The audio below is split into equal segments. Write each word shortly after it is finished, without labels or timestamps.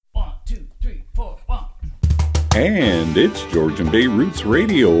And it's Georgian Bay Roots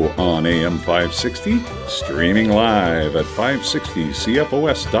Radio on AM 560, streaming live at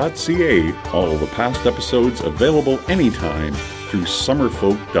 560cfos.ca. All the past episodes available anytime through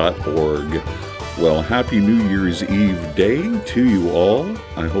summerfolk.org. Well, happy New Year's Eve day to you all.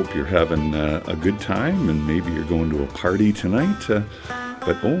 I hope you're having a good time and maybe you're going to a party tonight.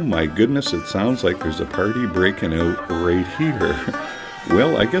 But oh my goodness, it sounds like there's a party breaking out right here.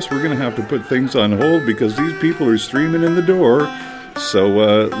 Well, I guess we're going to have to put things on hold because these people are streaming in the door. So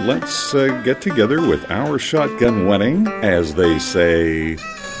let's get together with our shotgun wedding, as they say.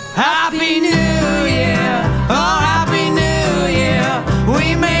 Happy New Year! Oh, Happy New Year!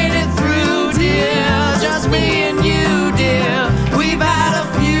 We made it through, dear. Just me and you, dear. We've had a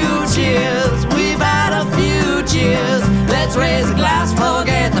few cheers. We've had a few cheers. Let's raise a glass,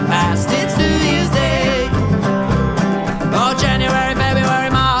 forget the past. It's New Year's Day. Oh, January, February,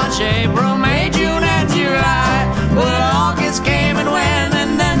 March, April, May, June, and July. Well, August came and went,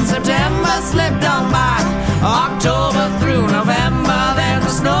 and then September slipped on by. October through November, then the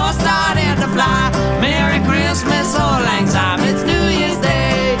snow started to fly. Merry Christmas, Auld Lang Syne, it's New Year's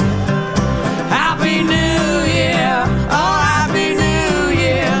Day. Happy New Year, oh, Happy New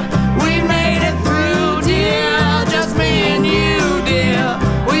Year. We made it through, dear, just me and you, dear.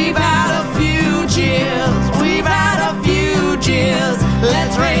 We've had a few cheers, we've had a few cheers.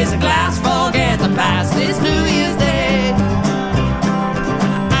 Let's raise a glass, forget the past, it's New Year's Day.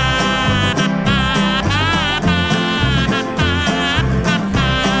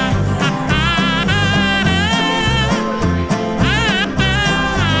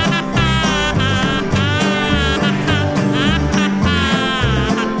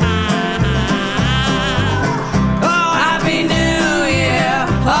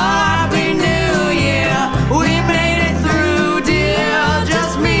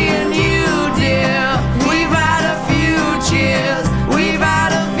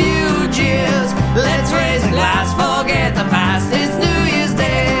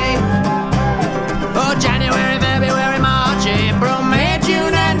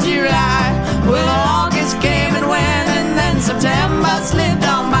 September slipped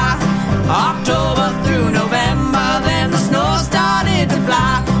on by. October through November, then the snow started to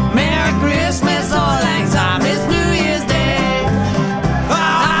fly. Merry Christmas, Auld Lang Syne, it's New Year's Day.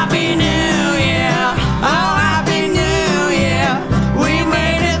 Oh, Happy New Year, oh, Happy New Year. We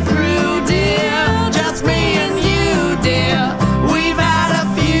made it through, dear, just me and you, dear. We've had a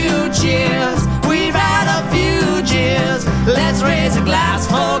few cheers, we've had a few cheers. Let's raise a glass,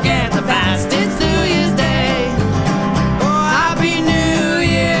 forget the past, it's New Year's Day.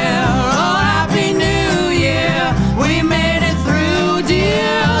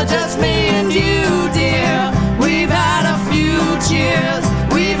 Cheers,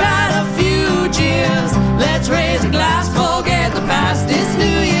 we've had a few cheers. Let's raise a glass, forget the past, it's New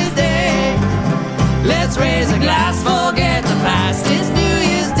Year's Day. Let's raise a glass, forget the past, it's New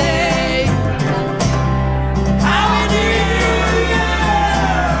Year's Day. Happy New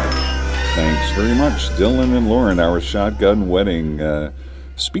Year! Thanks very much, Dylan and Lauren, our shotgun wedding.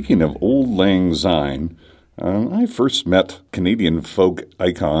 Speaking of Auld Lang Syne, I first met Canadian folk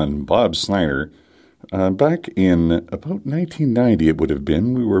icon Bob Snyder back in about 1990, it would have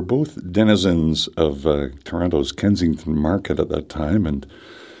been. We were both denizens of Toronto's Kensington Market at that time, and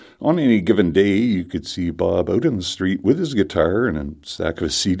on any given day, you could see Bob out in the street with his guitar and a stack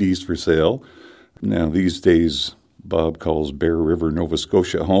of CDs for sale. Now, these days, Bob calls Bear River, Nova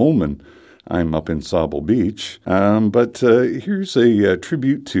Scotia home, and I'm up in Sauble Beach. But here's a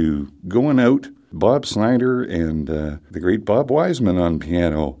tribute to going out, Bob Snyder and the great Bob Wiseman on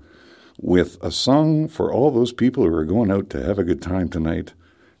piano, with a song for all those people who are going out to have a good time tonight.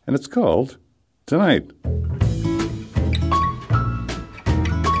 And it's called Tonight.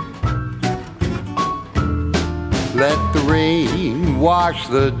 Let the rain wash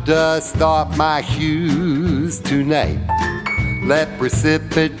the dust off my shoes tonight. Let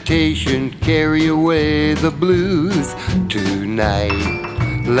precipitation carry away the blues tonight.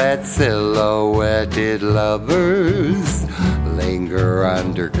 Let silhouetted lovers linger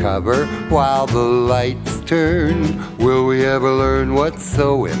under cover while the lights turn. Will we ever learn what's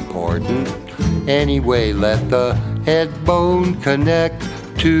so important? Anyway, let the head bone connect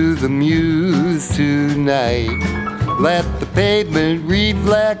to the muse tonight. Let the pavement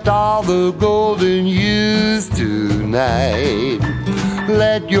reflect all the golden hues tonight.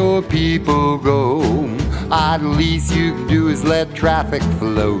 Let your people go. The least you can do is let traffic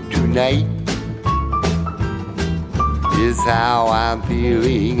flow tonight. Is how I'm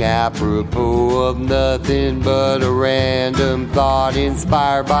feeling, apropos of nothing but a random thought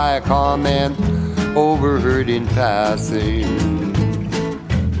inspired by a comment overheard in passing.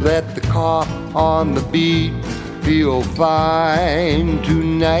 Let the cough on the beat feel fine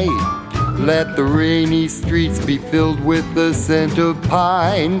tonight. Let the rainy streets be filled with the scent of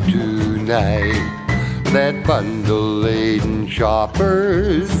pine tonight. Let bundle-laden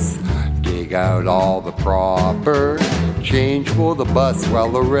shoppers dig out all the proper change for the bus,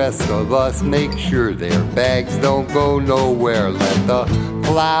 while the rest of us make sure their bags don't go nowhere. Let the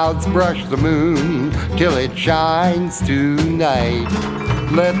clouds brush the moon till it shines tonight.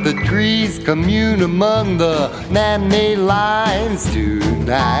 Let the trees commune among the man-made lines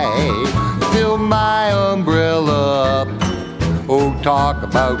tonight. Fill my umbrella up. Oh, talk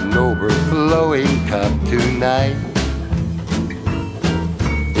about an overflowing cup tonight.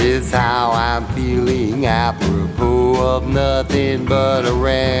 Is how I'm feeling, apropos of nothing but a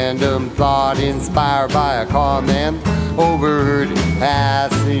random thought inspired by a comment overheard in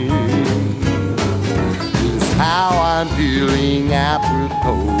passing. Is how I'm feeling,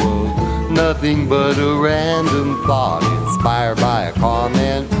 apropos of nothing but a random thought inspired by a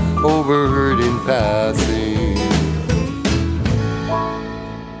comment overheard in passing.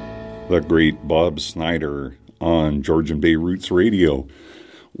 The great Bob Snyder on Georgian Bay Roots Radio.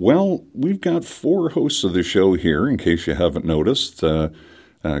 Well, we've got 4 hosts of the show here, in case you haven't noticed.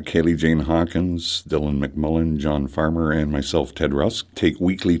 Kaylee Jane Hawkins, Dylan McMullen, John Farmer, and myself, Ted Rusk, take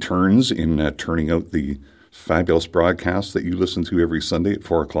weekly turns in turning out the fabulous broadcast that you listen to every Sunday at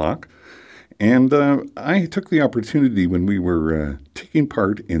 4 o'clock. And I took the opportunity when we were taking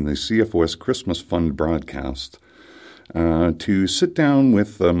part in the CFOS Christmas Fund broadcast to sit down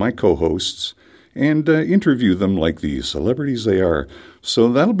with my co-hosts and interview them like the celebrities they are.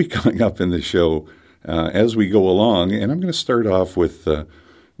 So that'll be coming up in the show as we go along. And I'm going to start off with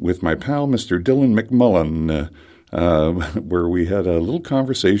my pal, Mr. Dylan McMullen, where we had a little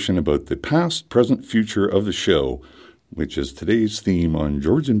conversation about the past, present, future of the show, which is today's theme on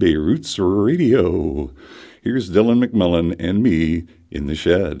Georgian Bay Roots Radio. Here's Dylan McMullen and me in the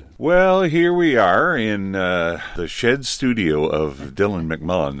shed. Well, here we are in the shed studio of Dylan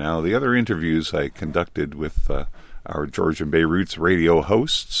McMullen. Now, the other interviews I conducted with our Georgian Bay Roots Radio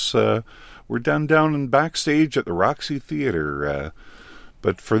hosts were done down in backstage at the Roxy Theater.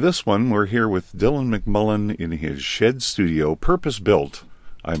 But for this one, we're here with Dylan McMullen in his shed studio, purpose-built,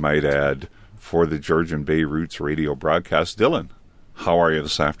 I might add, for the Georgian Bay Roots Radio broadcast. Dylan, how are you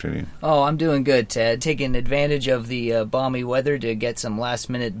this afternoon? Oh, I'm doing good, Ted. Taking advantage of the balmy weather to get some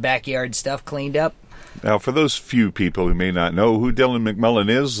last-minute backyard stuff cleaned up. Now, for those few people who may not know who Dylan McMullen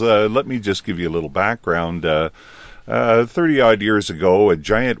is, let me just give you a little background. 30-odd years ago, a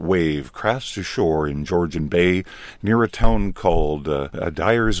giant wave crashed ashore in Georgian Bay near a town called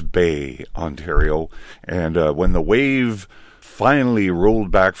Dyers Bay, Ontario. And when the wave finally rolled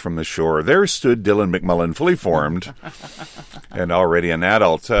back from the shore, there stood Dylan McMullen, fully formed and already an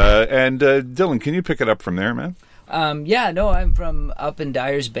adult. Dylan, can you pick it up from there, man? I'm from up in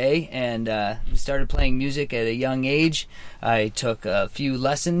Dyers Bay and started playing music at a young age. I took a few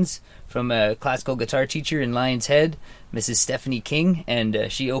lessons from a classical guitar teacher in Lion's Head, Mrs. Stephanie King, and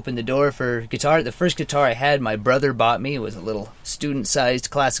she opened the door for guitar. The first guitar I had, my brother bought me. It was a little student-sized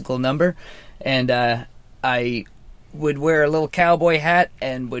classical number, and I would wear a little cowboy hat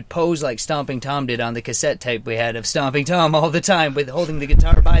and would pose like Stomping Tom did on the cassette tape we had of Stomping Tom all the time, with holding the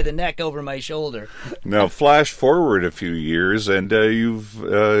guitar by the neck over my shoulder. Now, flash forward a few years, and you've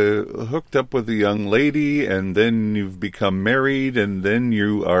hooked up with a young lady, and then you've become married, and then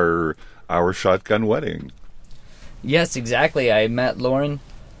you are our shotgun wedding. Yes, exactly. I met Lauren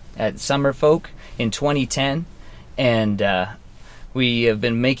at Summerfolk in 2010, and we have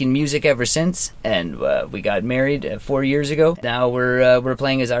been making music ever since, and we got married 4 years ago. Now we're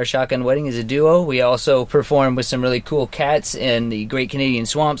playing as Our Shotgun Wedding as a duo. We also perform with some really cool cats in the Great Canadian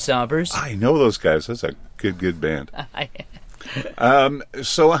Swamp Stompers. I know those guys. That's a good band.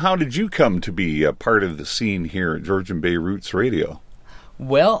 So how did you come to be a part of the scene here at Georgian Bay Roots Radio?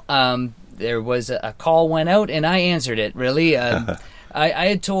 Well, there was a call went out, and I answered it, really. I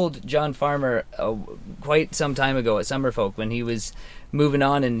had told John Farmer quite some time ago at Summerfolk, when he was moving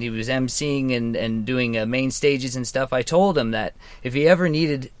on and he was emceeing and doing main stages and stuff. I told him that if he ever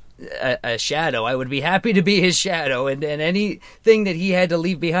needed a shadow, I would be happy to be his shadow, and anything that he had to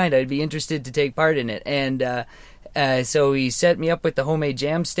leave behind, I'd be interested to take part in it. And so he set me up with the homemade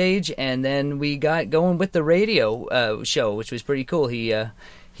jam stage, and then we got going with the radio show, which was pretty cool.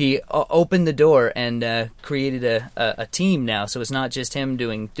 He opened the door and created a team now, so it's not just him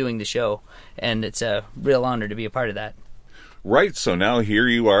doing the show, and it's a real honor to be a part of that. Right, so now here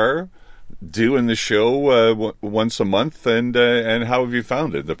you are, doing the show once a month, and how have you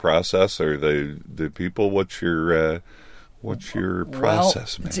found it? The process, or the people? What's your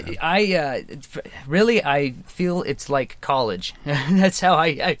process, man? I feel it's like college. That's how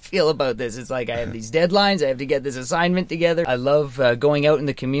I feel about this. It's like I have these deadlines. I have to get this assignment together. I love going out in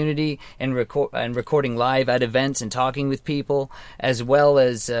the community and recording live at events and talking with people, as well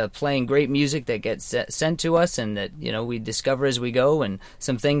as playing great music that gets sent to us and that we discover as we go, and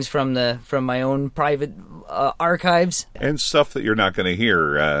some things from my own private archives and stuff that you're not going to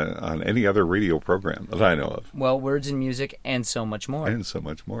hear on any other radio program that I know of. Well, words and music. And so much more.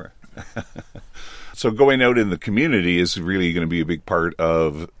 So going out in the community is really going to be a big part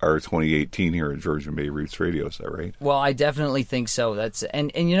of our 2018 here at Georgian Bay Roots Radio. Is that right? Well, I definitely think so. That's and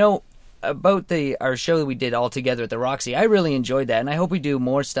about our show that we did all together at the Roxy, I really enjoyed that, and I hope we do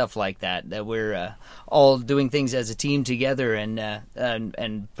more stuff like that. That we're all doing things as a team together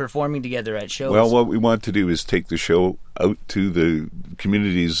and performing together at shows. Well, what we want to do is take the show out to the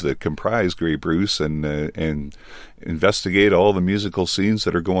communities that comprise Grey Bruce and investigate all the musical scenes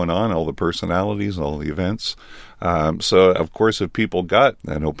that are going on, all the personalities, all the events. So, of course, if people got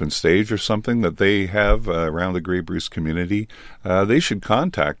an open stage or something that they have around the Grey Bruce community, they should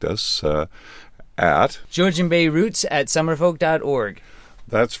contact us at GeorgianBayRoots@summerfolk.org.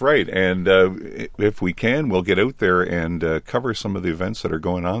 That's right. And if we can, we'll get out there and cover some of the events that are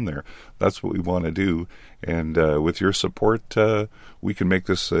going on there. That's what we want to do. And with your support, we can make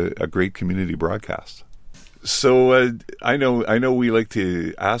this a great community broadcast. So I know we like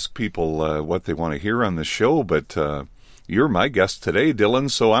to ask people what they want to hear on the show, but you're my guest today,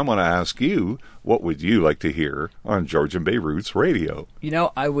 Dylan, so I want to ask you, what would you like to hear on Georgian Bay Roots Radio?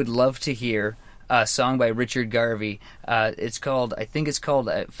 I would love to hear a song by Richard Garvey. It's called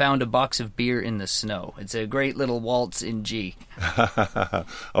Found a Box of Beer in the Snow. It's a great little waltz in G.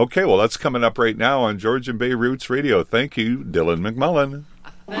 Okay, well, that's coming up right now on Georgian Bay Roots Radio. Thank you, Dylan McMullen.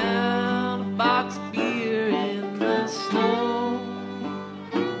 I found a box of beer in the snow.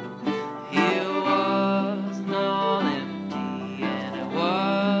 It wasn't all empty and it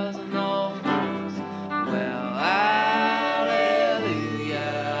wasn't all froze. Well, hallelujah,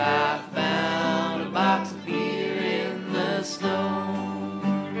 I found a box of beer in the snow.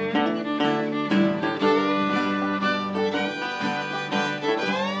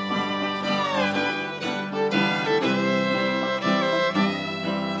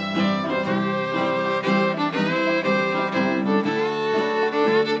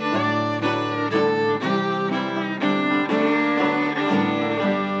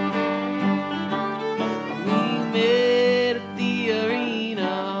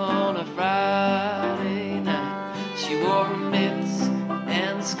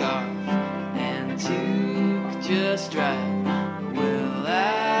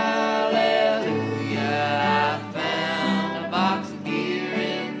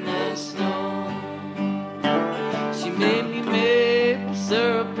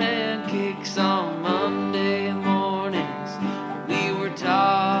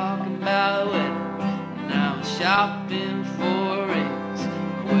 Shopping for rings.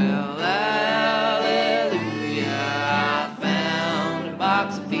 Well, hallelujah, I found a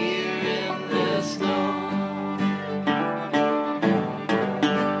box of beer in the snow.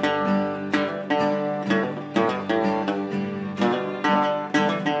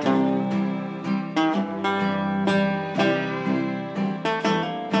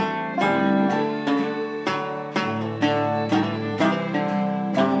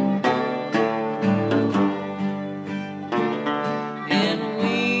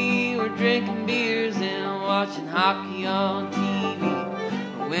 Hockey on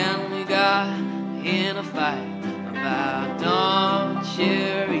TV when we got in a fight about Don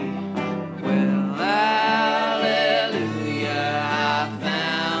Cherry. Well, hallelujah, I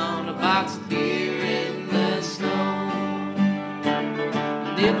found a box of beer in the snow.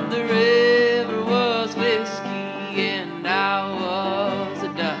 And if the river was whiskey and I was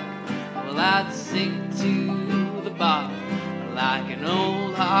a duck, well, I'd sink to the bottom like an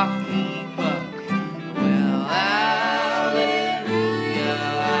old hockey puck.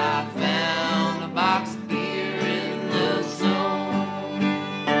 Hallelujah, I found a box of beer in the snow.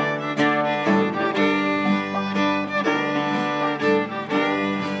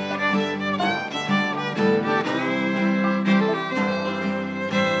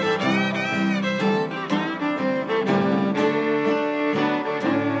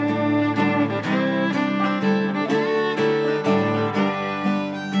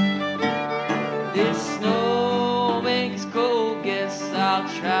 This snow makes cold, guess I'll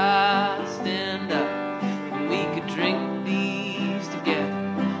try to stand up. We could drink these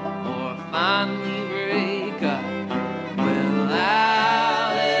together, or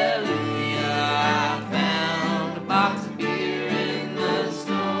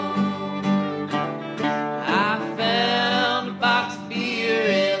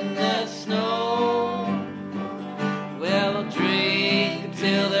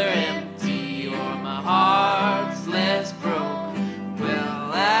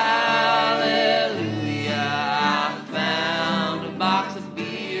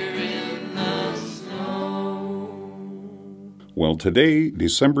today,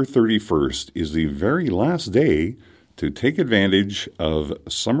 December 31st, is the very last day to take advantage of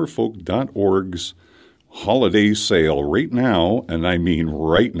summerfolk.org's holiday sale right now, and I mean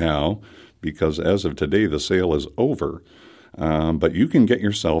right now, because as of today, the sale is over. But you can get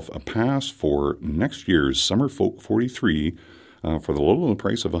yourself a pass for next year's Summerfolk 43 for the low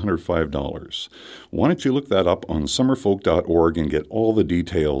price of $105. Why don't you look that up on summerfolk.org and get all the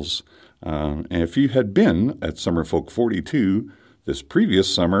details. And if you had been at Summerfolk 42 this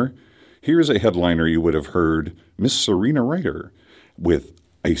previous summer, here's a headliner you would have heard, Miss Serena Ryder with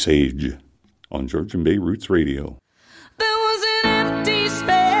Ice Age on Georgian Bay Roots Radio. There was an empty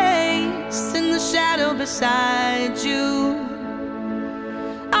space in the shadow beside you.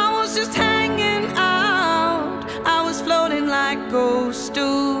 I was just hanging out, I was floating like ghosts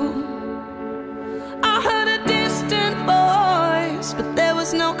do. I heard a distant voice, but there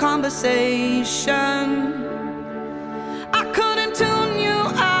was no conversation. I couldn't tune you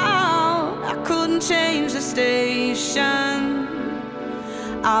out, I couldn't change the station.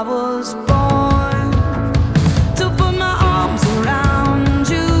 I was born to put my arms around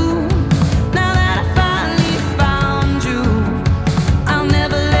you. Now that I finally found you, I'll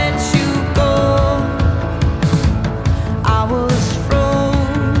never let you go. I was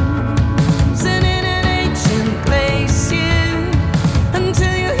frozen in an ancient glacier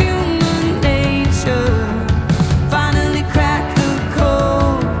until your human nature finally cracked the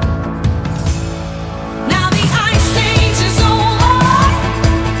code. Now the ice age is over.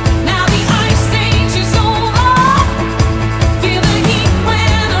 Now the ice age is over. Feel the heat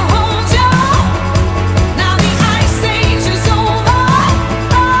when I hold you. Now the ice age is over.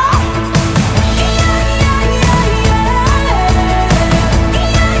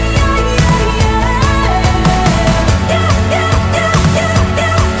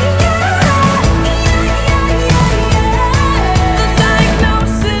 The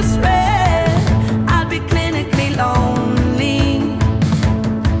diagnosis read I'd be clinically lonely,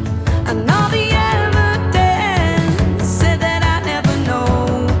 and all the evidence said that I'd never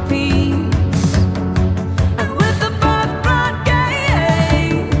know peace. And with the birthright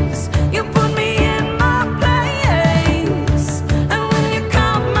gaze, you put me in my place. And when you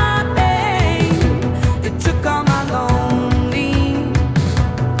called my name, it took all my lonely.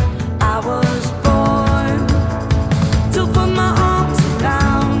 I was born to put my arms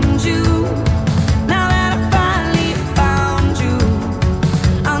around you. Now that I finally found you,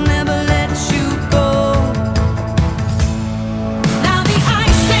 I'll never let you go. Now the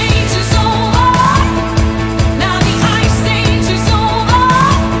ice age is over. Now the ice age is over.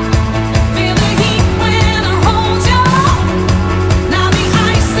 Feel the heat when I hold you. Now the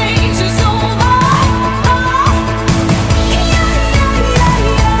ice age is over.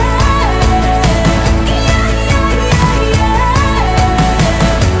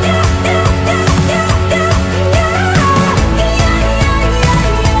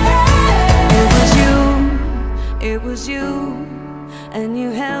 It was you, and you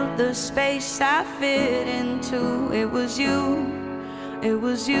held the space I fit into. It was you,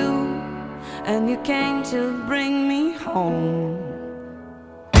 and you came to bring me home.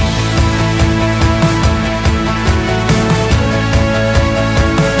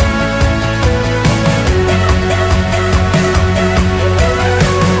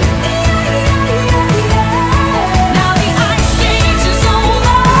 Now the ice age is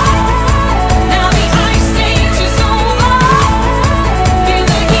over. Now the ice age is over. Feel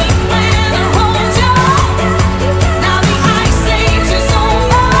the heat when I hold you. Now the ice age is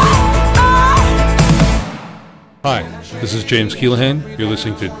over. Hi, this is James Keelahan. You're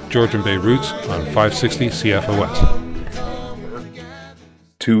listening to Georgian Bay Roots on 560 CFOS.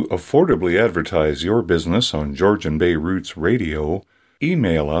 To affordably advertise your business on Georgian Bay Roots Radio,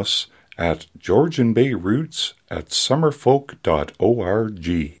 email us at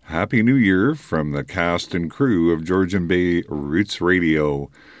georgianbayroots@summerfolk.org. Happy New Year from the cast and crew of Georgian Bay Roots Radio.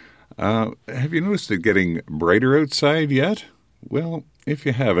 Have you noticed it getting brighter outside yet? Well, if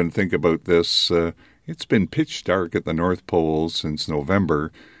you haven't, think about this. It's been pitch dark at the North Pole since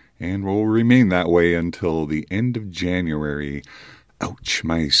November, and will remain that way until the end of January. Ouch,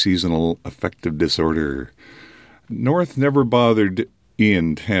 my seasonal affective disorder. North never bothered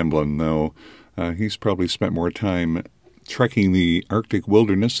Ian Tamblyn, though. He's probably spent more time trekking the Arctic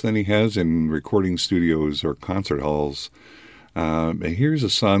wilderness than he has in recording studios or concert halls. Here's a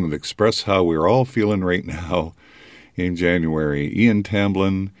song that expresses how we're all feeling right now in January. Ian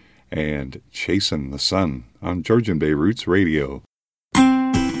Tamblyn and Chasing the Sun on Georgian Bay Roots Radio.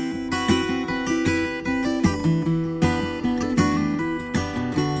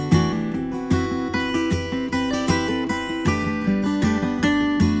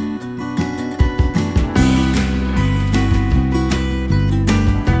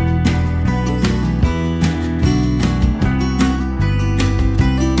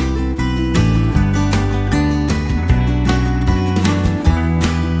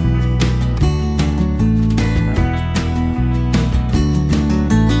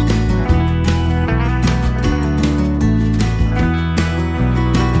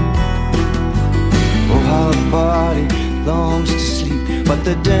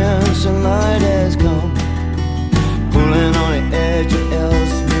 and sunlight has come. Pulling on the edge of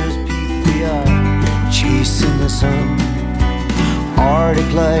Ellesmere's Peak, we are chasing the sun.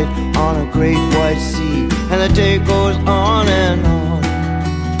 Arctic light on a great white sea, and the day goes on and on.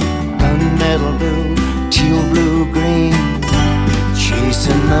 Gunmetal blue, teal blue, green,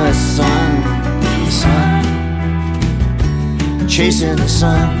 chasing the sun, the sun, chasing the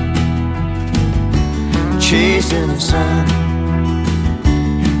sun, chasing the sun,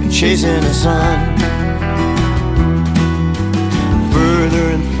 chasing the sun. Further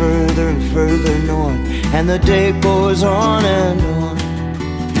and further and further north, and the day goes on and on.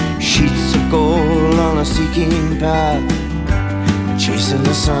 Sheets of gold on a seeking path, chasing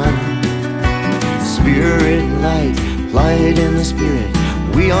the sun. Spirit light, light in the spirit.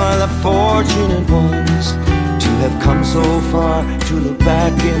 We are the fortunate ones to have come so far, to look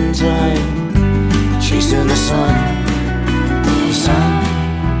back in time. Chasing the sun, the sun,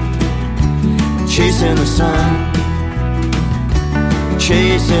 chasing the sun,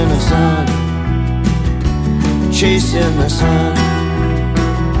 chasing the sun, chasing the sun.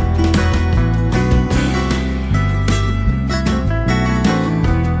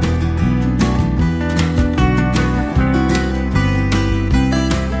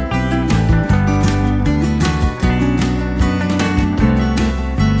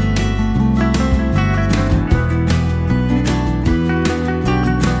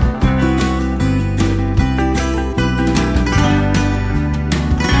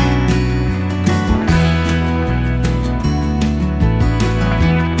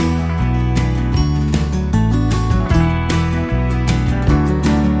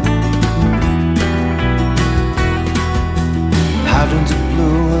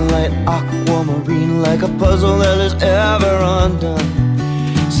 Like a puzzle that is ever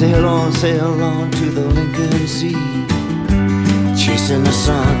undone. Sail on to the Lincoln Sea, chasing the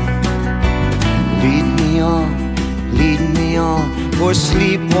sun. Lead me on, for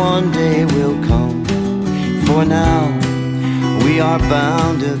sleep one day will come. For now, we are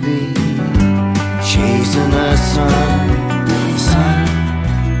bound to be chasing the sun, sun,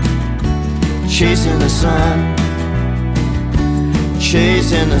 chasing the sun,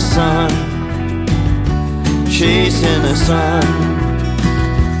 chasing the sun, chasing the sun.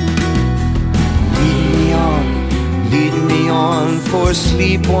 Lead me on, for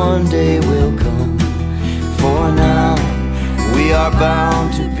sleep one day will come. For now, we are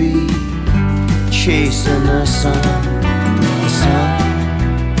bound to be chasing the sun, the sun,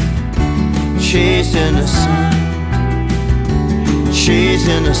 chasing the sun,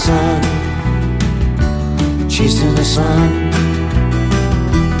 chasing the sun, chasing the sun.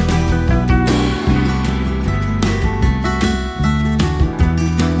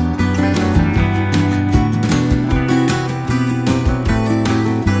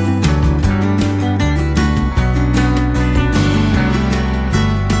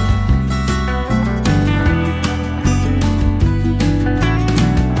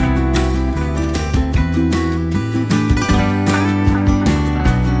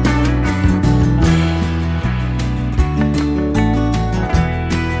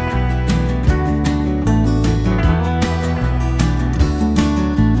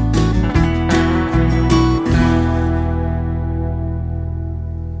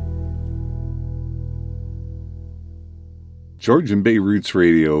 Georgian Bay Roots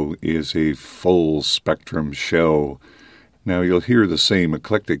Radio is a full-spectrum show. Now, you'll hear the same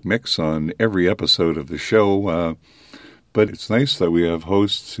eclectic mix on every episode of the show, but it's nice that we have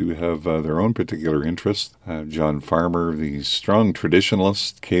hosts who have their own particular interests. John Farmer, the strong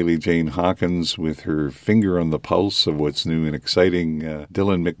traditionalist, Kaylee Jane Hawkins with her finger on the pulse of what's new and exciting,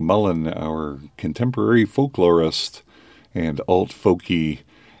 Dylan McMullen, our contemporary folklorist and alt-folky,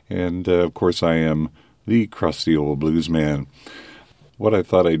 and of course I am the crusty old blues man. What I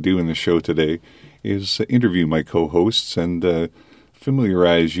thought I'd do in the show today is interview my co-hosts and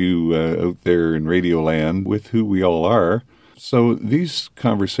familiarize you out there in Radioland with who we all are. So these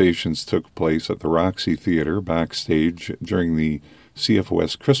conversations took place at the Roxy Theatre backstage during the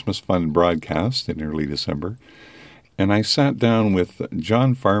CFOS Christmas Fund broadcast in early December. And I sat down with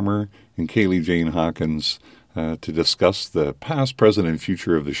John Farmer and Kaylee Jane Hawkins to discuss the past, present, and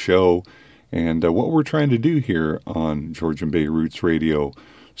future of the show and what we're trying to do here on Georgian Bay Roots Radio.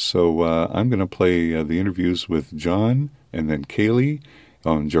 So I'm going to play the interviews with John and then Kaylee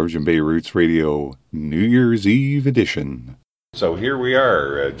on Georgian Bay Roots Radio New Year's Eve edition. So here we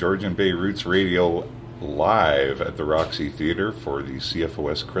are, Georgian Bay Roots Radio live at the Roxy Theatre for the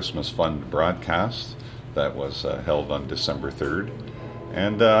CFOS Christmas Fund broadcast that was held on December 3rd.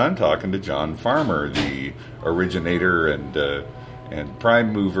 And I'm talking to John Farmer, the originator and and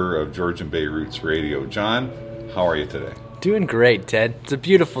prime mover of Georgian Bay Roots Radio. John, how are you today? Doing great, Ted. It's a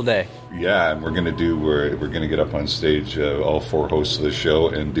beautiful day. Yeah, and we're going to get up on stage, all four hosts of the show,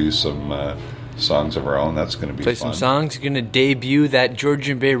 and do some songs of our own. That's going to be Play fun. some songs. You're going to debut that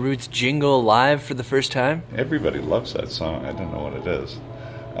Georgian Bay Roots jingle live for the first time. Everybody loves that song. I don't know what it is.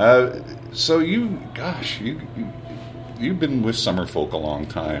 So you've been with Summerfolk a long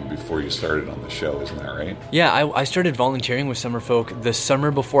time before you started on the show, isn't that right? Yeah, I started volunteering with Summerfolk the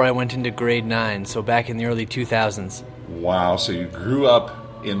summer before I went into grade 9, so back in the early 2000s. Wow, so you grew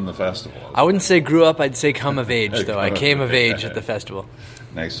up in the festival. I wouldn't say grew up, I'd say come of age, though. I came of age at the festival.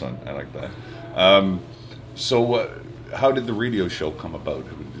 Nice one. I like that. So how did the radio show come about?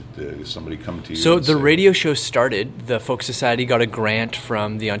 Did somebody come to you? So the radio show started, the Folk Society got a grant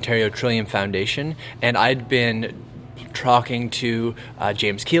from the Ontario Trillium Foundation, and I'd been talking to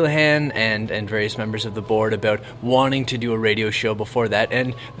James Keelahan and various members of the board about wanting to do a radio show before that,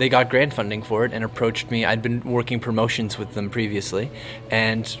 and they got grant funding for it and approached me. I'd been working promotions with them previously,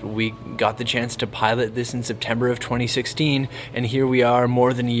 and we got the chance to pilot this in September of 2016, and here we are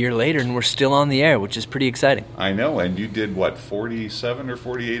more than a year later, and we're still on the air, which is pretty exciting. I know, and you did, 47 or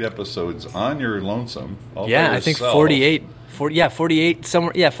 48 episodes on your lonesome? Yeah, I think 48.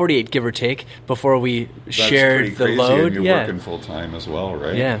 48, give or take, before we shared the load. And you're working full time as well,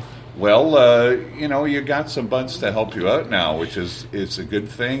 right? Yeah. Well, you got some buds to help you out now, which is a good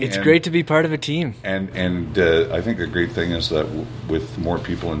thing. It's great to be part of a team. And I think a great thing is that with more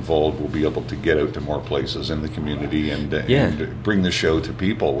people involved, we'll be able to get out to more places in the community and bring the show to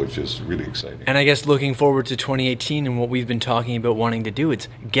people, which is really exciting. And I guess looking forward to 2018 and what we've been talking about wanting to do, it's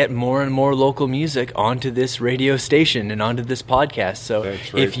get more and more local music onto this radio station and onto this podcast. So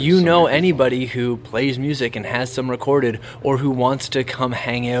if you know anybody who plays music and has some recorded, or who wants to come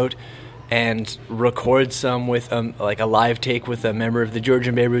hang out and record some with like a live take with a member of the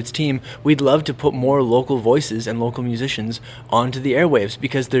Georgian Bay Roots team, we'd love to put more local voices and local musicians onto the airwaves,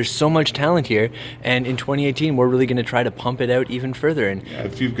 because there's so much talent here, and in 2018 we're really going to try to pump it out even further. And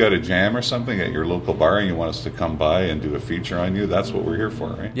if you've got a jam or something at your local bar and you want us to come by and do a feature on you, that's what we're here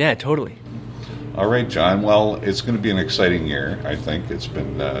for, right? Yeah, totally. All right, John. Well, it's going to be an exciting year, I think. It's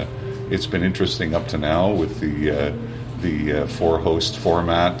been interesting up to now with the four-host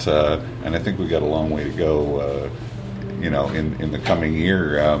format, and I think we got a long way to go, in the coming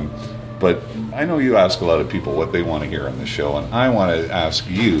year. But I know you ask a lot of people what they want to hear on the show, and I want to ask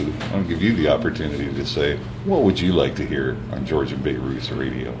you, I want to give you the opportunity to say, what would you like to hear on Georgian Bay Roots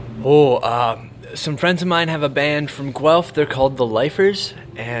Radio? Some friends of mine have a band from Guelph. They're called The Lifers,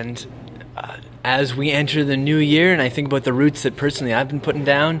 and as we enter the new year, and I think about the roots that personally I've been putting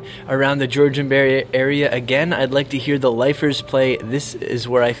down around the Georgian Bay area again, I'd like to hear the Lifers play This Is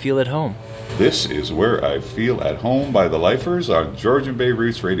Where I Feel at Home. This Is Where I Feel at Home by the Lifers on Georgian Bay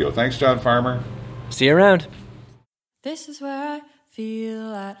Roots Radio. Thanks, John Farmer. See you around. This is where I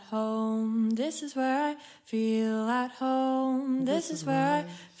feel at home. This is where I feel at home. This is where I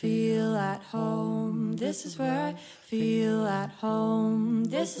feel at home. This is where I feel at home.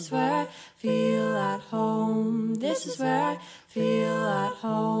 This is where I feel at home. This is where I feel at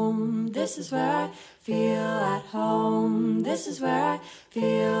home. This is where I feel at home. This is where I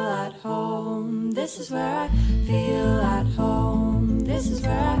feel at home. This is where I feel at home. This is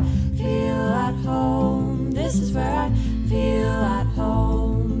where I feel at home. This is where I feel at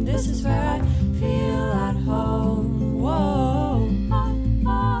home. This is where I feel at home. Whoa.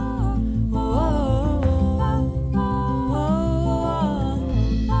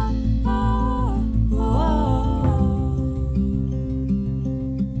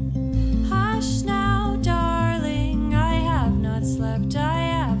 Hush now, darling, I have not slept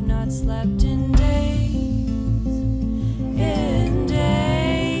in days,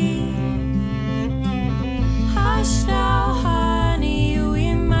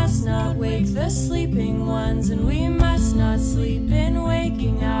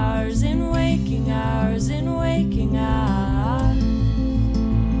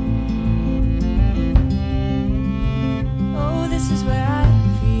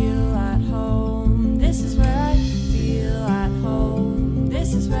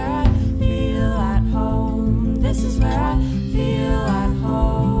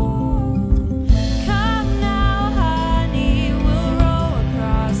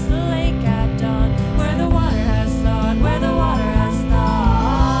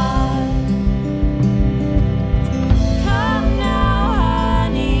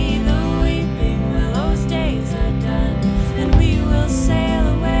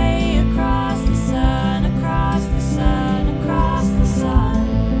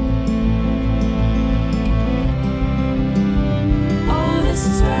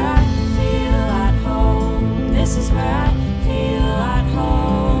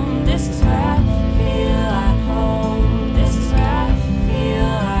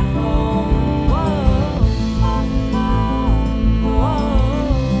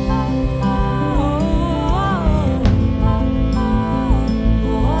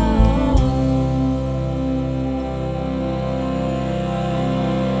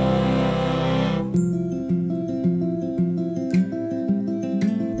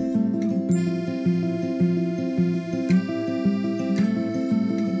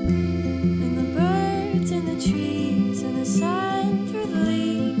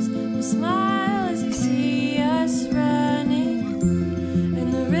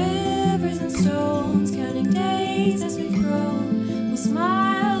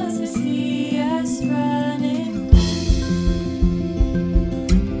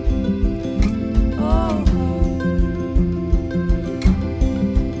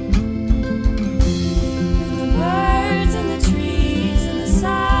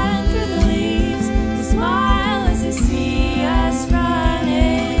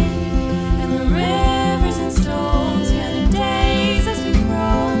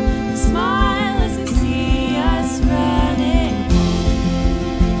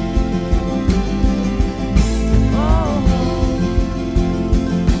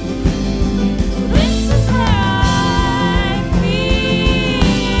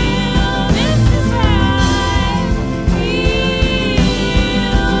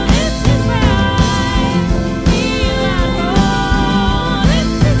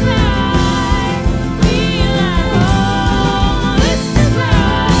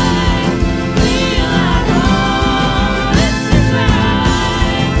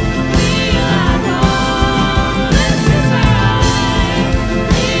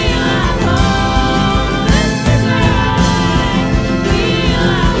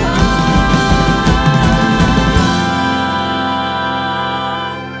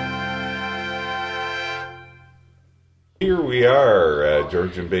 are,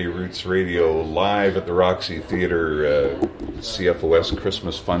 Georgian Bay Roots Radio, live at the Roxy Theatre, CFOS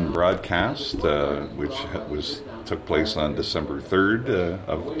Christmas Fund broadcast, which took place on December 3rd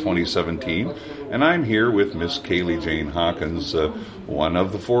of 2017. And I'm here with Miss Kaylee Jane Hawkins, one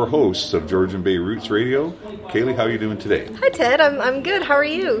of the 4 hosts of Georgian Bay Roots Radio. Kaylee, how are you doing today? Hi, Ted. I'm good. How are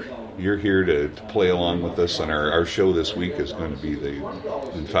you? You're here to play along with us, and our show this week is going to be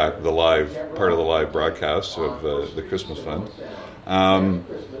part of the live broadcast of the Christmas Fund.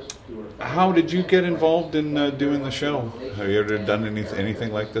 How did you get involved in doing the show? Have you ever done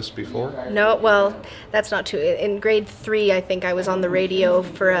anything like this before? No, well, that's not true. In grade 3, I think I was on the radio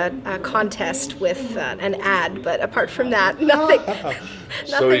for a contest with an ad, but apart from that,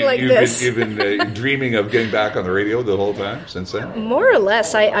 nothing like this. You've been dreaming of getting back on the radio the whole time since then? More or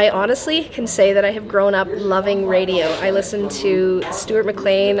less. I honestly can say that I have grown up loving radio. I listen to Stuart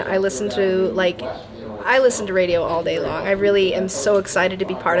McLean. I listen to radio all day long. I really am so excited to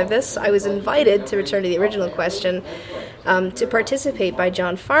be part of this. I was invited, to return to the original question, to participate by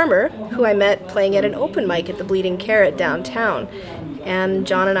John Farmer, who I met playing at an open mic at the Bleeding Carrot downtown. And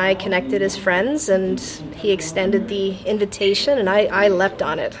John and I connected as friends, and he extended the invitation, and I leapt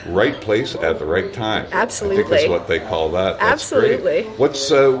on it. Right place at the right time. Absolutely. I think that's what they call that. That's absolutely. Great. What's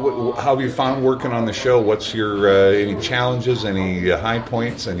how have you found working on the show? What's your any challenges, any high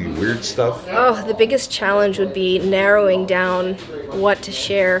points, any weird stuff? Oh, the biggest challenge would be narrowing down what to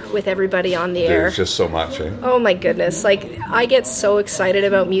share with everybody on the air. There's just so much, eh? Oh my goodness. I get so excited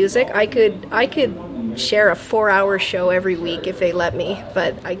about music. I could share a 4-hour show every week if they let me,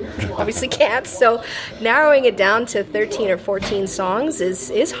 but I obviously can't. So narrowing it down to 13 or 14 songs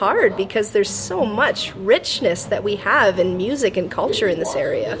is hard, because there's so much richness that we have in music and culture in this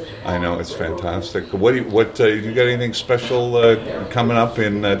area. I know, it's fantastic. What you got anything special coming up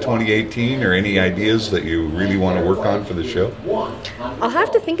in 2018, or any ideas that you really want to work on for the show? I'll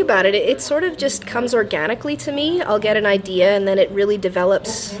have to think about it. It sort of just comes organically to me. I'll get an idea, and then it really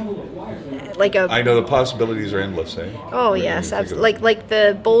develops I know the possibilities are endless, eh? Oh, yes, absolutely. Like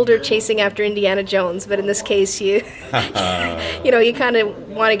the boulder chasing after Indiana Jones, but in this case, you you kind of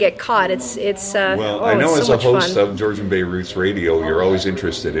want to get caught. It's I know as a host of Georgian Bay Roots Radio, you're always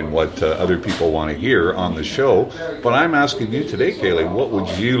interested in what other people want to hear on the show. But I'm asking you today, Kaylee, what would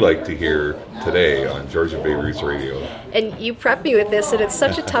you like to hear today on Georgian Bay Roots Radio? And you prepped me with this, and it's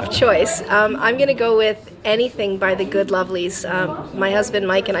such a tough choice. I'm going to go with anything by the Good Lovelies. My husband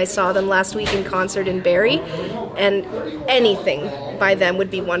Mike and I saw them last week in concert in Barrie, and anything by them would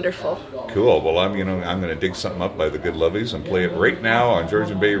be wonderful. Cool. Well, I'm going to dig something up by the Good Lovelies and play it right now on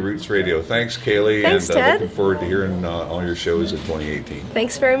Georgian Bay Roots Radio. Thanks, Kaylee. Thanks, and Ted. Looking forward to hearing all your shows in 2018.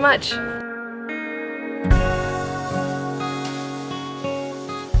 Thanks very much.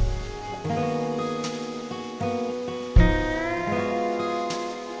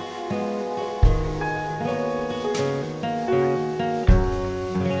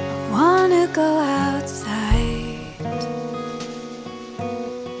 Go outside,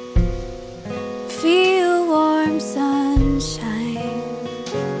 feel warm sunshine,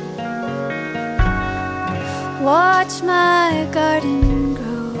 watch my garden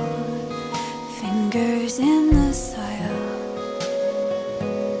grow, fingers in the soil.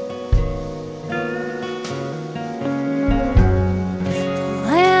 The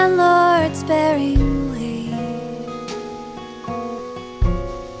landlord's bearing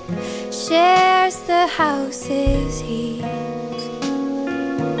shares the house's heat.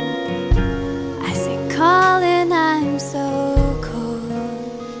 I say, Colin, I'm so cold,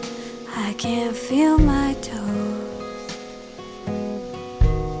 I can't feel my toes.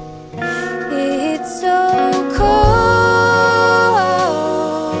 It's so cold,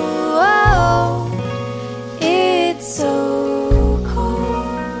 it's so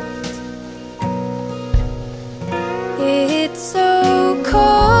cold, it's so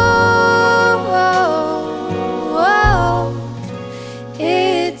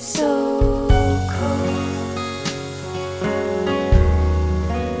cold.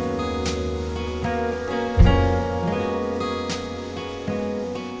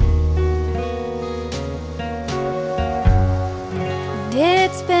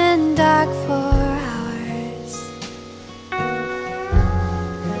 It's been dark for hours. By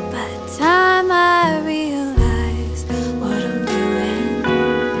the time I realize what I'm doing,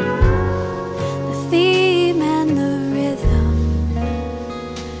 the theme and the rhythm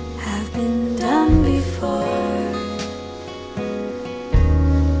have been done before.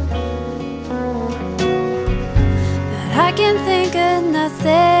 But I can think of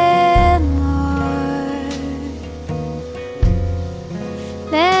nothing more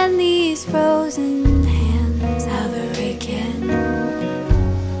than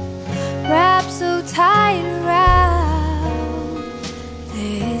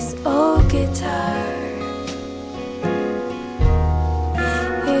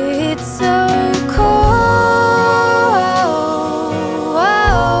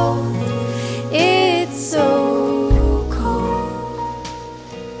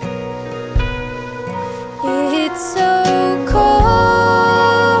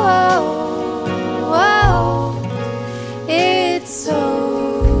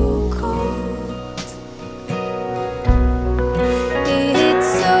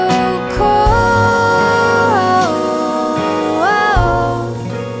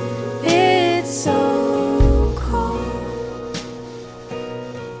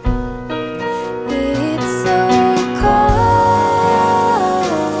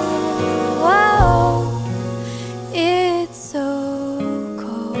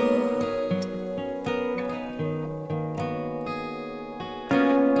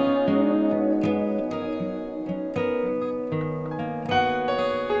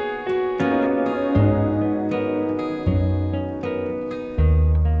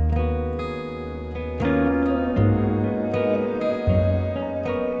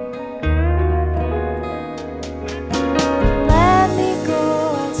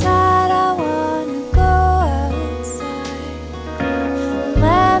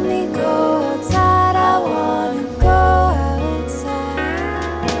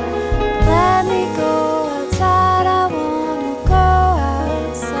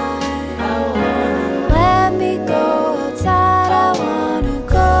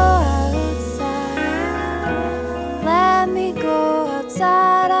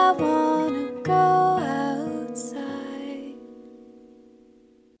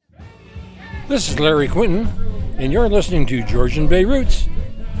This is Larry Quinton, and you're listening to Georgian Bay Roots.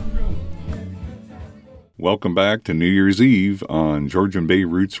 Welcome back to New Year's Eve on Georgian Bay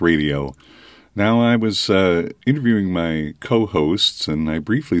Roots Radio. Now, I was interviewing my co-hosts, and I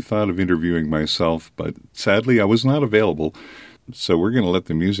briefly thought of interviewing myself, but sadly I was not available, so we're going to let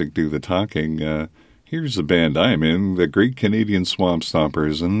the music do the talking. Here's the band I'm in, the Great Canadian Swamp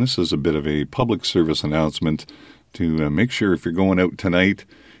Stompers, and this is a bit of a public service announcement to make sure if you're going out tonight,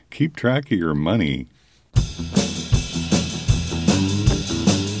 keep track of your money.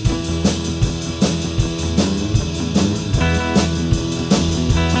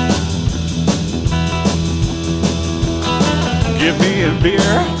 Give me a beer,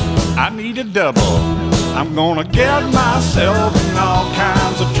 I need a double. I'm gonna get myself in all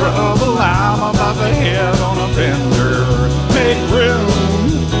kinds of trouble. I'm about to head on a bender, make room.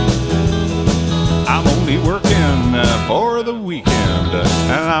 I'm only working for the weekend,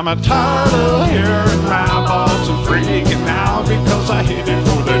 and I'm tired of hearing my boss and freaking out because I hit it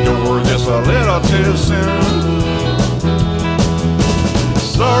for the door just a little too soon.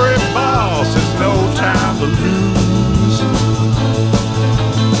 Sorry, boss, it's no time to lose.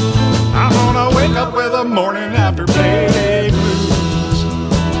 I'm gonna wake up with a morning after payday blues.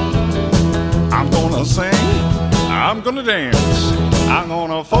 I'm gonna sing, I'm gonna dance, I'm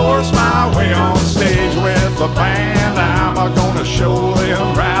gonna force my way on stage with the band. I'm gonna show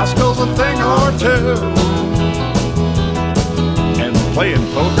them rascals a thing or two. And playing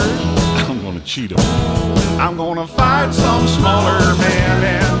poker, I'm gonna cheat them. I'm gonna fight some smaller man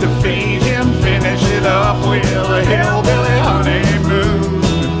and defeat him. Finish it up with a hillbilly honeymoon.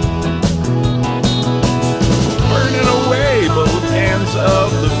 Burning away both ends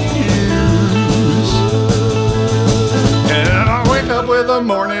of the fuse. And I wake up with the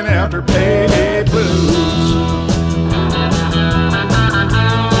morning after payday blues.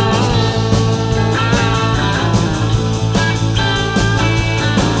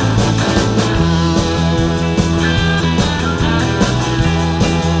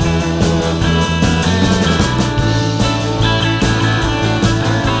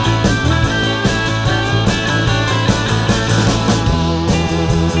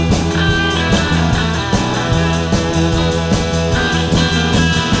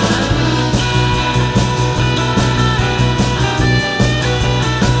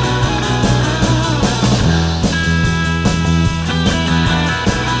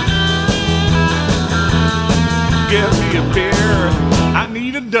 Give me a beer, I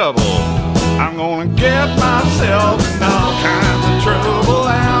need a double. I'm gonna get myself in all kinds of trouble.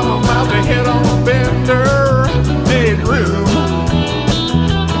 I'm about to hit on a bender, need room.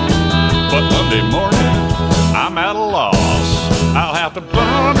 But Monday morning, I'm at a loss. I'll have to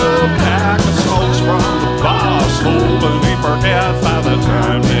burn a pack of smokes from the boss. Hopefully forget by the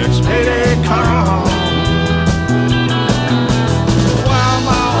time next payday comes. Why am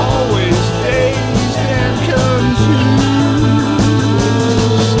I always dazed and confused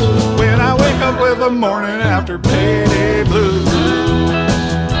when I wake up with the morning after payday blues?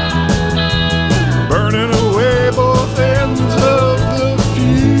 Burning away both ends of the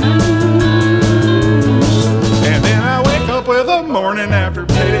fuse. And then I wake up with the morning after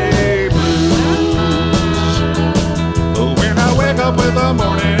payday blues. Oh, when I wake up with the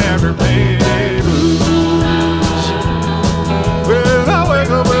morning after payday blues.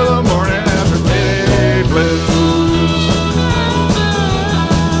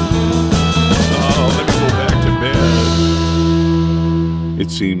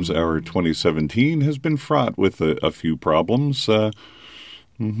 seems our 2017 has been fraught with a few problems. But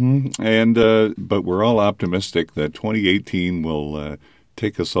we're all optimistic that 2018 will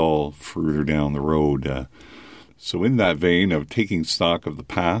take us all further down the road. So in that vein of taking stock of the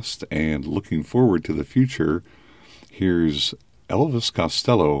past and looking forward to the future, here's Elvis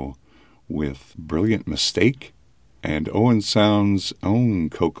Costello with Brilliant Mistake, and Owen Sound's own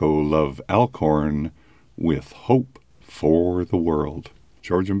Coco Love Alcorn with Hope for the World.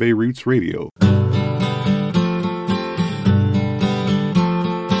 Georgian Bay Roots Radio.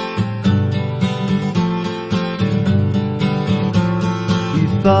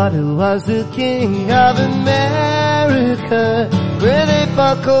 Thought it was the king of America, where they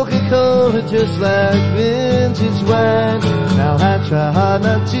bought Coca-Cola just like vintage wine. Now I try hard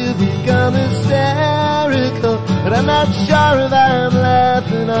not to become hysterical, but I'm not sure if I'm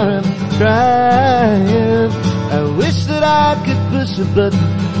laughing or I'm crying. I wish that I could push a button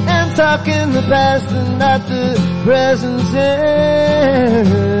and talk in the past and not the present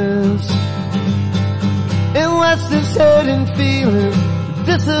tense. And watch this hurting feeling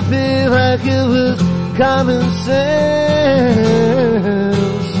disappear like it was common sense.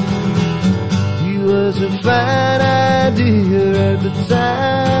 He was a fine idea at the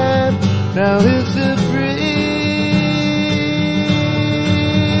time, now it's a brilliant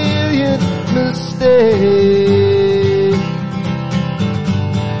mistake.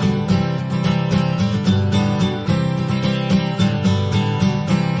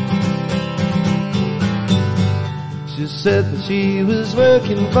 She said that she was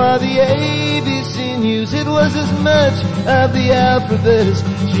working for the ABC News. It was as much of the alphabet as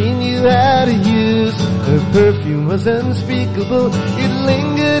she knew how to use. Her perfume was unspeakable, it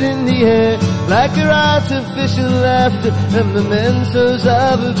lingered in the air like her artificial laughter and mementos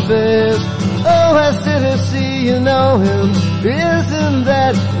of affairs. Oh, I said, I see you know him. Isn't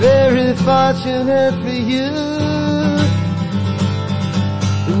that very fortunate for you?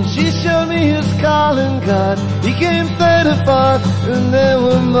 And she showed me his calling card. He came third or fourth, and there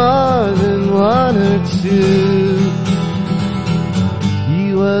were more than one or two.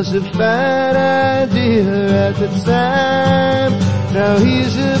 He was a fine idea at the time, now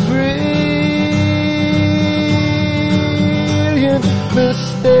he's a brilliant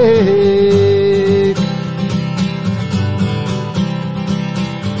mistake.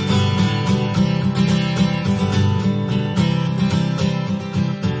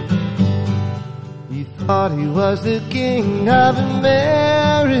 Thought he was the king of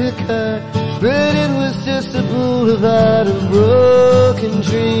America, but it was just a boulevard of broken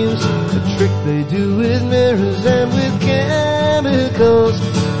dreams, a trick they do with mirrors and with chemicals.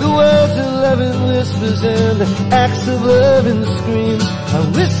 The words of love and whispers and the acts of love and screams. I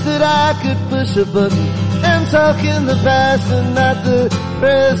wish that I could push a button and talk in the past and not the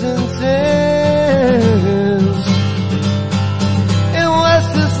present tense. And what's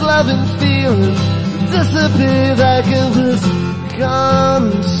this love and feeling disappeared like it was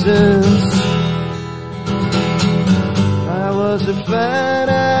common sense. I was a fine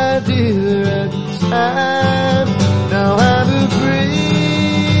idea at the time, now I'm a brilliant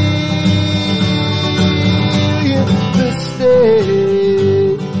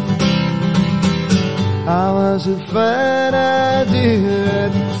mistake. I was a fine idea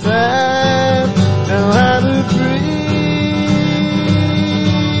at the time, now I'm a brilliant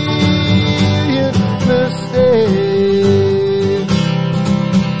mistake.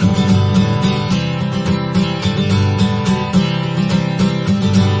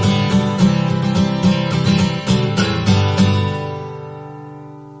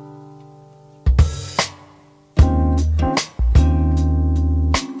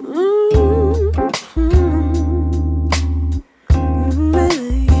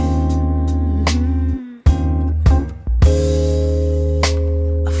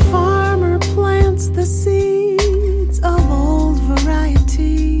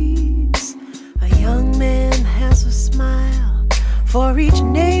 For each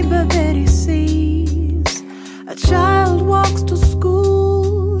neighbor that he sees, a child walks to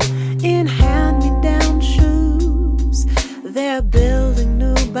school in hand-me-down shoes. They're building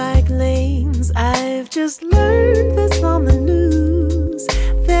new bike lanes. I've just learned this on the news.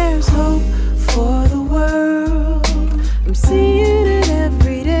 There's hope for the world. I'm seeing it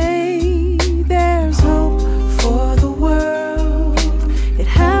every day. There's hope for the world. It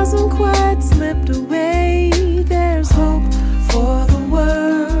hasn't quite slipped away. There's hope for the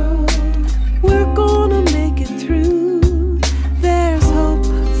world. We're gonna make it through. There's hope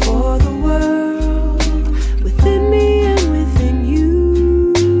for the world within me and within you.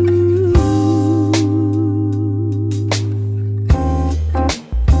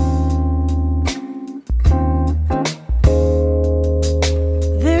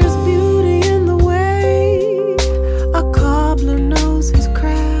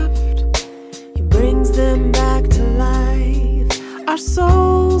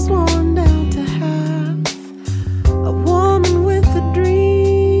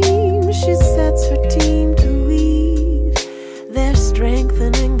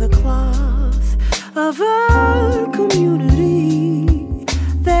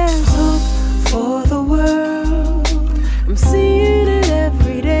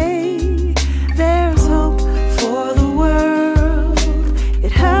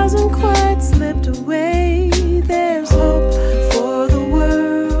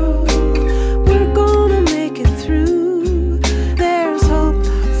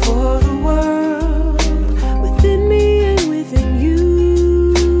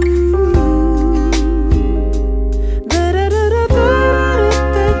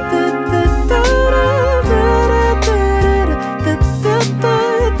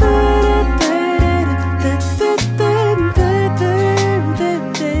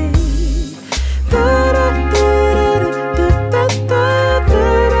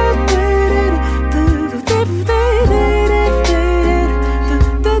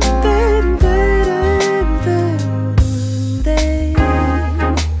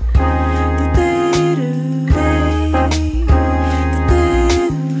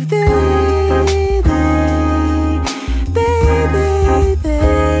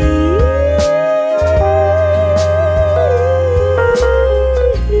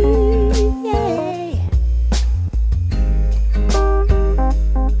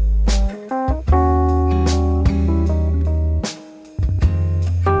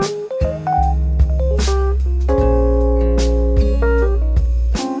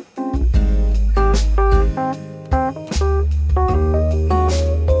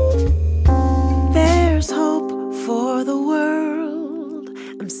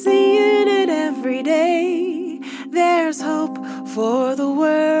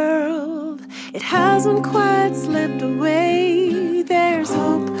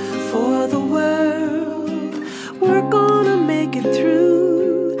 for the world. We're gonna make it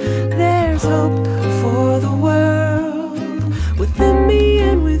through. There's hope for the world within me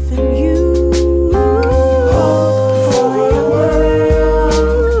and within you. Hope for the world.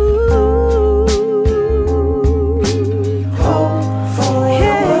 Hope for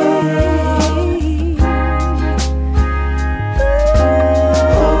the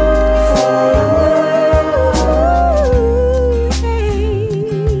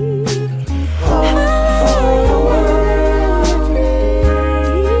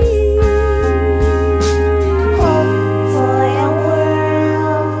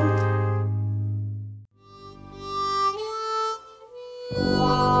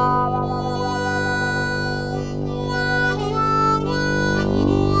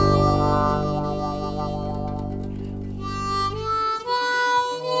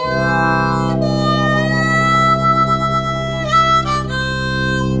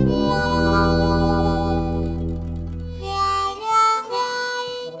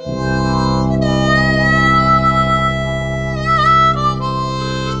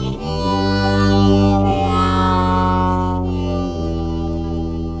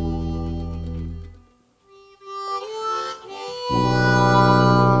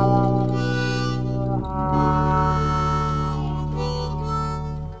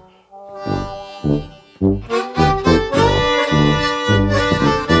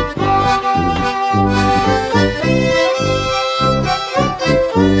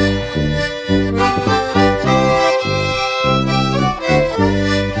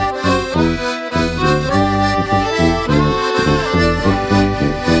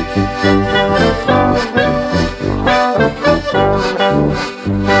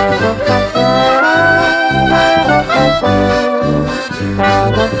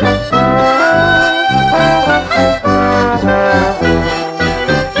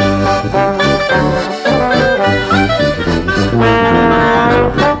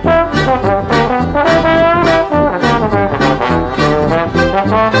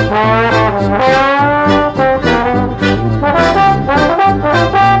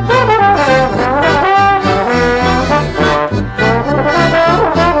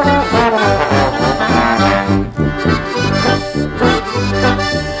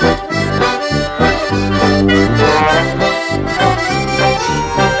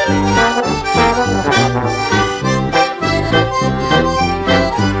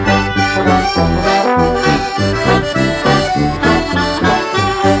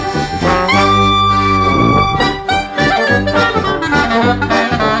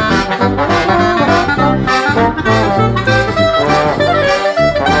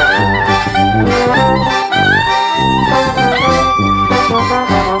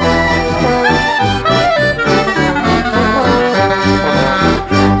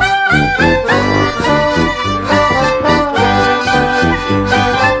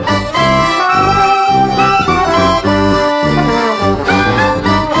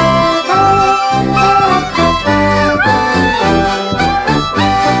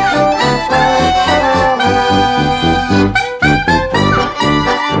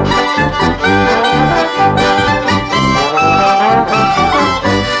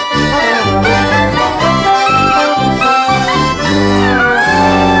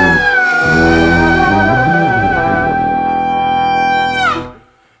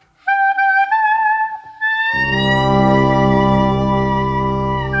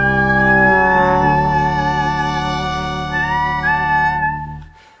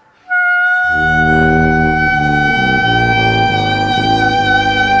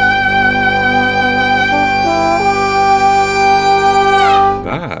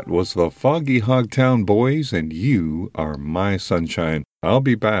was the Foggy Hogtown Boys, and You Are My Sunshine. I'll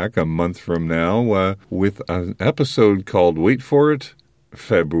be back a month from now with an episode called, wait for it,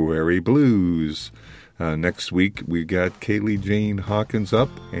 February Blues. Next week, we got Kaylee Jane Hawkins up,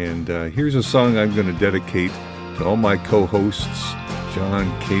 and here's a song I'm going to dedicate to all my co-hosts,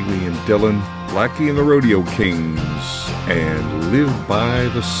 John, Kaylee, and Dylan, Blackie and the Rodeo Kings, and Live by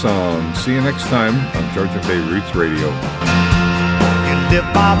the Song. See you next time on Georgian Bay Roots Radio. You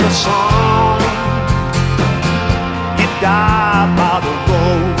live by the song, you die by the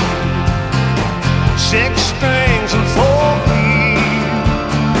road. 6 strings and 4 feet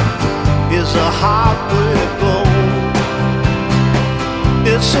is a hard-way goal.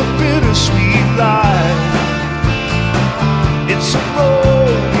 It's a bittersweet life, it's a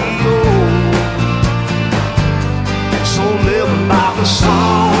rodeo. So live by the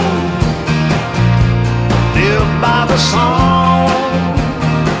song, live by the song,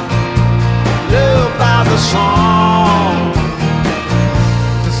 live by the song.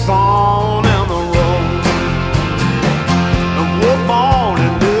 The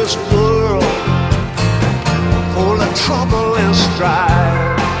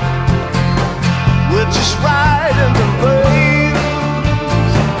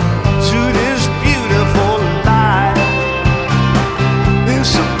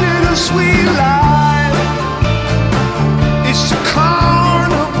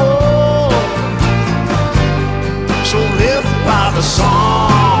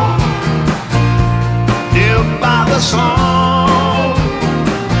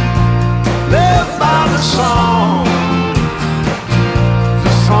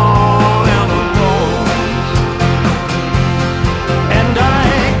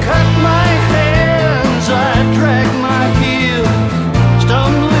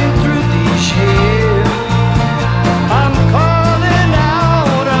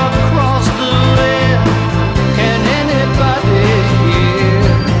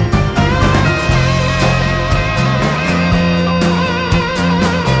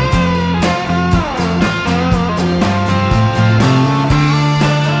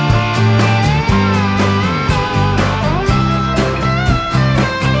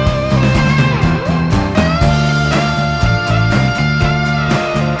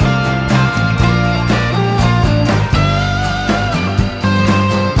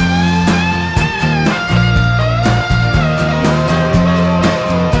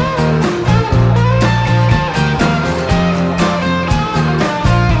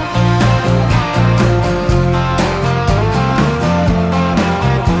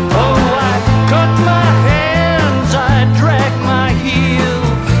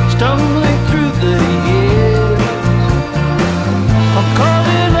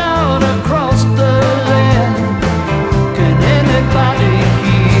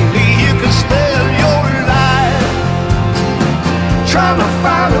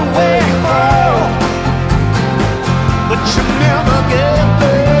your way home, but you never get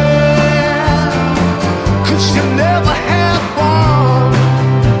there, 'cause you never had one.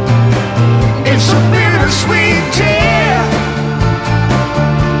 It's a bittersweet tear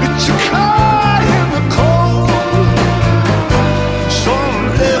that you caught in the cold. So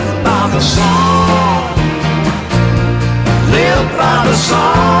live by the song, live by the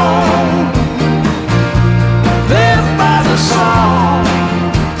song, live by the song.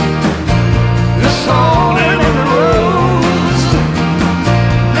 The song and the rose.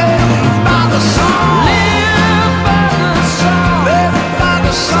 Live by the song, live by the song, live by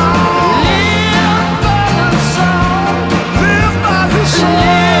the song, live by the song, live by the song,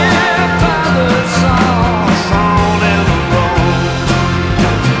 live by the song. The song and the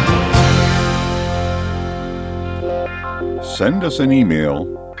rose. Send us an email,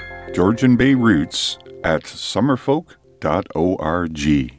 GeorgianBayRoots@summerfolk.org.